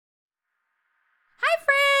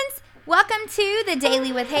Welcome to The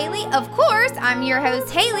Daily with Haley. Of course, I'm your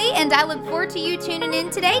host, Haley, and I look forward to you tuning in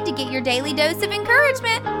today to get your daily dose of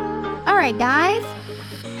encouragement. All right, guys.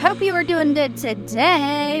 Hope you are doing good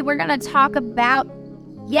today. We're going to talk about,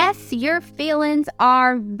 yes, your feelings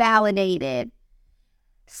are validated.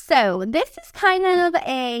 So this is kind of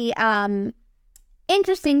a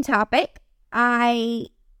interesting topic. I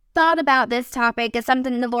thought about this topic as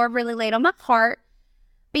something the Lord really laid on my heart,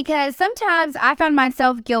 because sometimes I find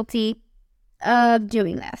myself guilty of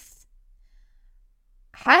doing this.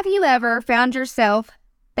 Have you ever found yourself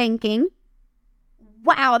thinking,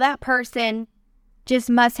 wow, that person just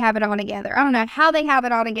must have it all together. I don't know how they have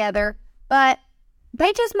it all together, but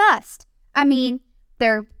they just must. I mean,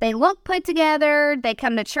 they look put together, they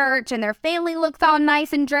come to church and their family looks all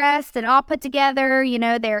nice and dressed and all put together, you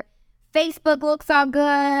know, their Facebook looks all good,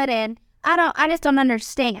 and I just don't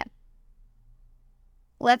understand.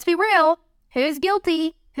 Let's be real. Who's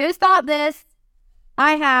guilty? Who's thought this?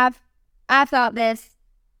 I have. I've thought this.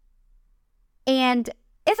 And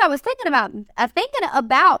as I was thinking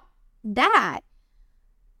about that,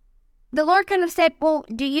 the Lord kind of said, well,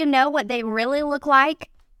 do you know what they really look like?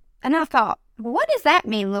 And I thought, well, what does that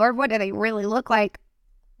mean, Lord? What do they really look like?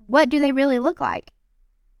 What do they really look like?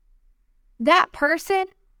 That person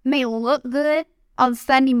may look good on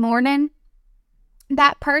Sunday morning.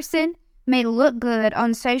 That person may look good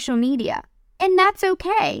on social media, and that's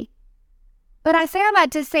okay. But I say all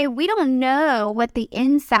that to say we don't know what the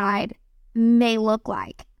inside may look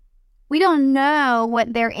like. We don't know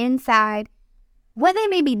what their inside, what they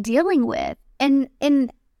may be dealing with. And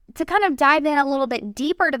to kind of dive in a little bit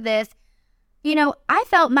deeper to this, you know, I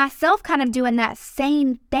felt myself kind of doing that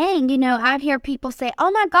same thing. You know, I hear people say,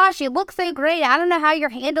 oh my gosh, you look so great. I don't know how you're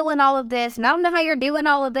handling all of this, and I don't know how you're doing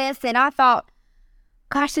all of this. And I thought,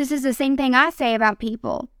 gosh, this is the same thing I say about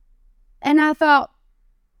people. And I thought,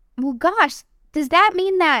 well, gosh, does that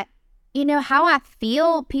mean that, you know, how I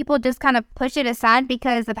feel, people just kind of push it aside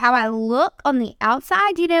because of how I look on the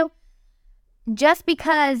outside? You know, just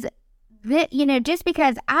because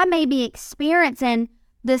I may be experiencing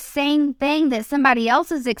the same thing that somebody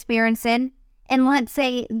else is experiencing, and let's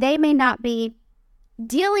say they may not be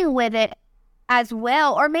dealing with it as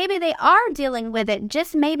well, or maybe they are dealing with it,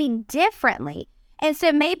 just maybe differently. And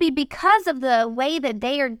so maybe because of the way that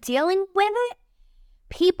they are dealing with it,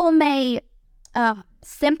 people may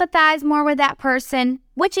sympathize more with that person,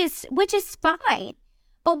 which is fine.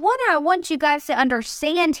 But what I want you guys to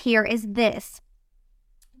understand here is this.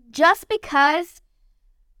 Just because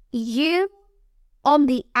you on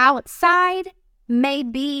the outside may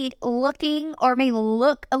be looking or may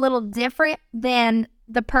look a little different than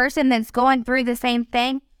the person that's going through the same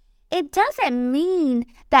thing, it doesn't mean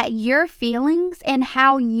that your feelings and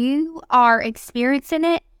how you are experiencing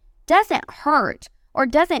it doesn't hurt or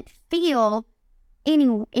doesn't feel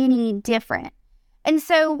any different. And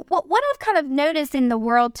so what I've kind of noticed in the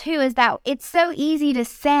world too is that it's so easy to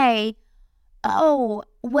say, oh,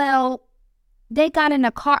 well, they got in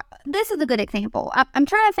a car. This is a good example. I'm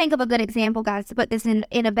trying to think of a good example, guys, to put this in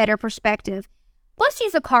a better perspective. Let's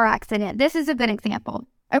use a car accident. This is a good example.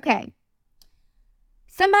 Okay.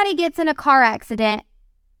 Somebody gets in a car accident,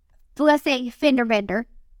 let's say fender bender,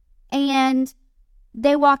 and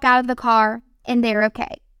they walk out of the car and they're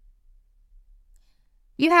okay.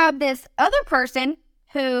 You have this other person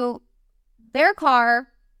who their car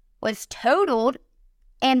was totaled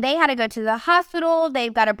and they had to go to the hospital.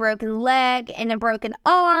 They've got a broken leg and a broken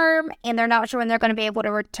arm, and they're not sure when they're going to be able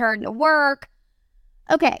to return to work.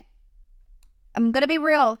 Okay, I'm going to be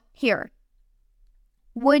real here.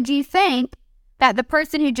 Would you think that the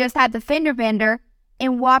person who just had the fender bender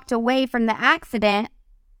and walked away from the accident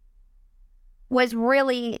was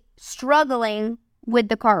really struggling with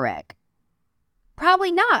the car wreck?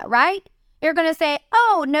 Probably not, right? You're going to say,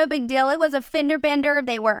 oh, no big deal. It was a fender bender.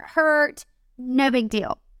 They weren't hurt. No big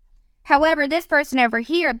deal. However, this person over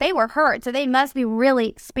here, they were hurt. So they must be really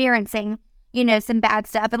experiencing, you know, some bad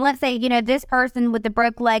stuff. And let's say, you know, this person with the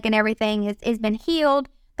broke leg and everything is been healed.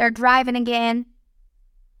 They're driving again.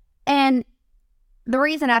 And the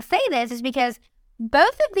reason I say this is because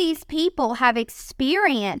both of these people have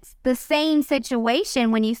experienced the same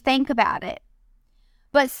situation when you think about it.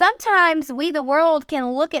 But sometimes we, the world,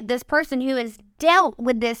 can look at this person who has dealt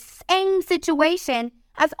with this same situation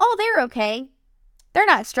as, oh, they're okay. They're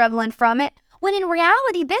not struggling from it. When in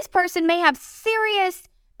reality, this person may have serious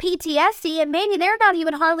PTSD and maybe they're not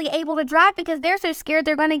even hardly able to drive because they're so scared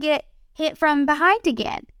they're going to get hit from behind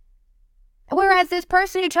again. Whereas this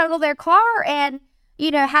person who totaled their car and,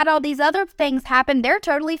 you know, had all these other things happen, they're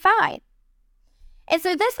totally fine. And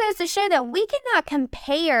so this goes to show that we cannot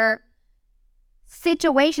compare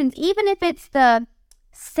situations, even if it's the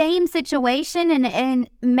same situation and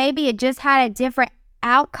maybe it just had a different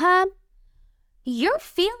outcome, your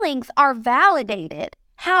feelings are validated.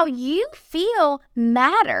 How you feel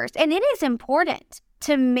matters, and it is important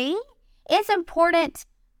to me. It's important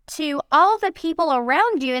to all the people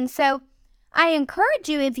around you. And so I encourage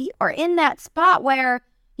you, if you are in that spot where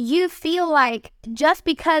you feel like just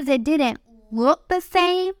because it didn't look the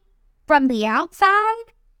same from the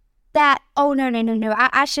outside, that, oh, no,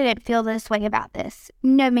 I shouldn't feel this way about this.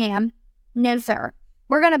 No, ma'am. No, sir.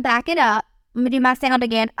 We're going to back it up. I'm going to do my sound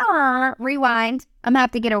again. Rewind. I'm going to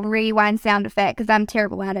have to get a rewind sound effect because I'm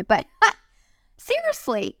terrible at it. But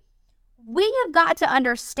seriously, we have got to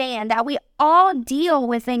understand that we all deal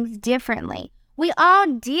with things differently. We all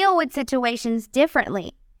deal with situations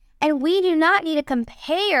differently. And we do not need to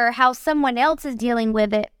compare how someone else is dealing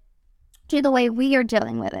with it to the way we are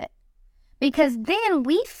dealing with it. Because then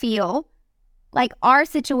we feel like our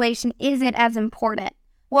situation isn't as important.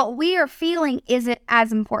 What we are feeling isn't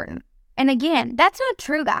as important. And again, that's not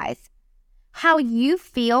true, guys. How you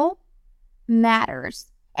feel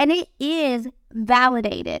matters. And it is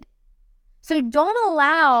validated. So don't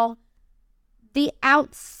allow the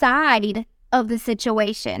outside of the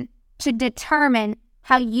situation to determine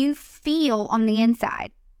how you feel on the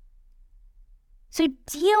inside. So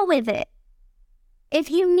deal with it. If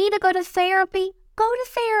you need to go to therapy, go to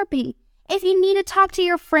therapy. If you need to talk to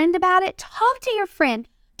your friend about it, talk to your friend.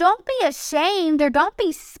 Don't be ashamed or don't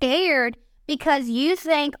be scared because you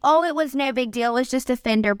think, oh, it was no big deal. It's just a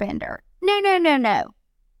fender bender. No.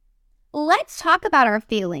 Let's talk about our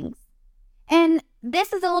feelings. And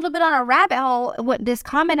this is a little bit on a rabbit hole, what this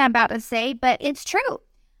comment I'm about to say, but it's true.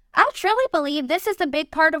 I truly believe this is a big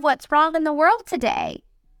part of what's wrong in the world today.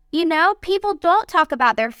 You know, people don't talk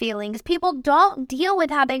about their feelings. People don't deal with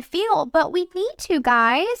how they feel, but we need to,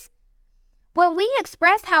 guys. When we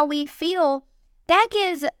express how we feel, that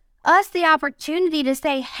gives us the opportunity to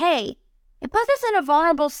say, hey, it puts us in a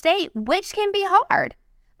vulnerable state, which can be hard.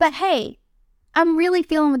 But hey, I'm really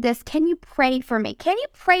feeling with this. Can you pray for me? Can you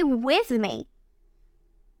pray with me?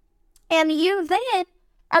 And you then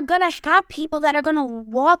are going to have people that are going to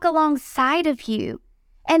walk alongside of you,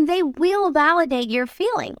 and they will validate your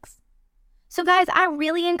feelings. So guys, I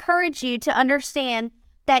really encourage you to understand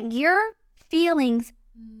that your feelings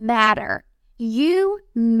matter. You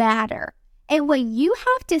matter. And what you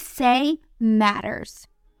have to say matters.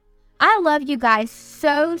 I love you guys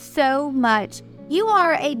so much. You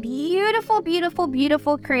are a beautiful, beautiful,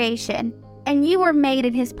 beautiful creation, and you were made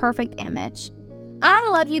in His perfect image. I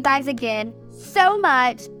love you guys again so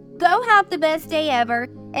much. Go have the best day ever,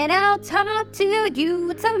 and I'll talk to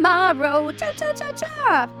you tomorrow. Cha cha cha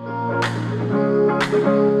cha.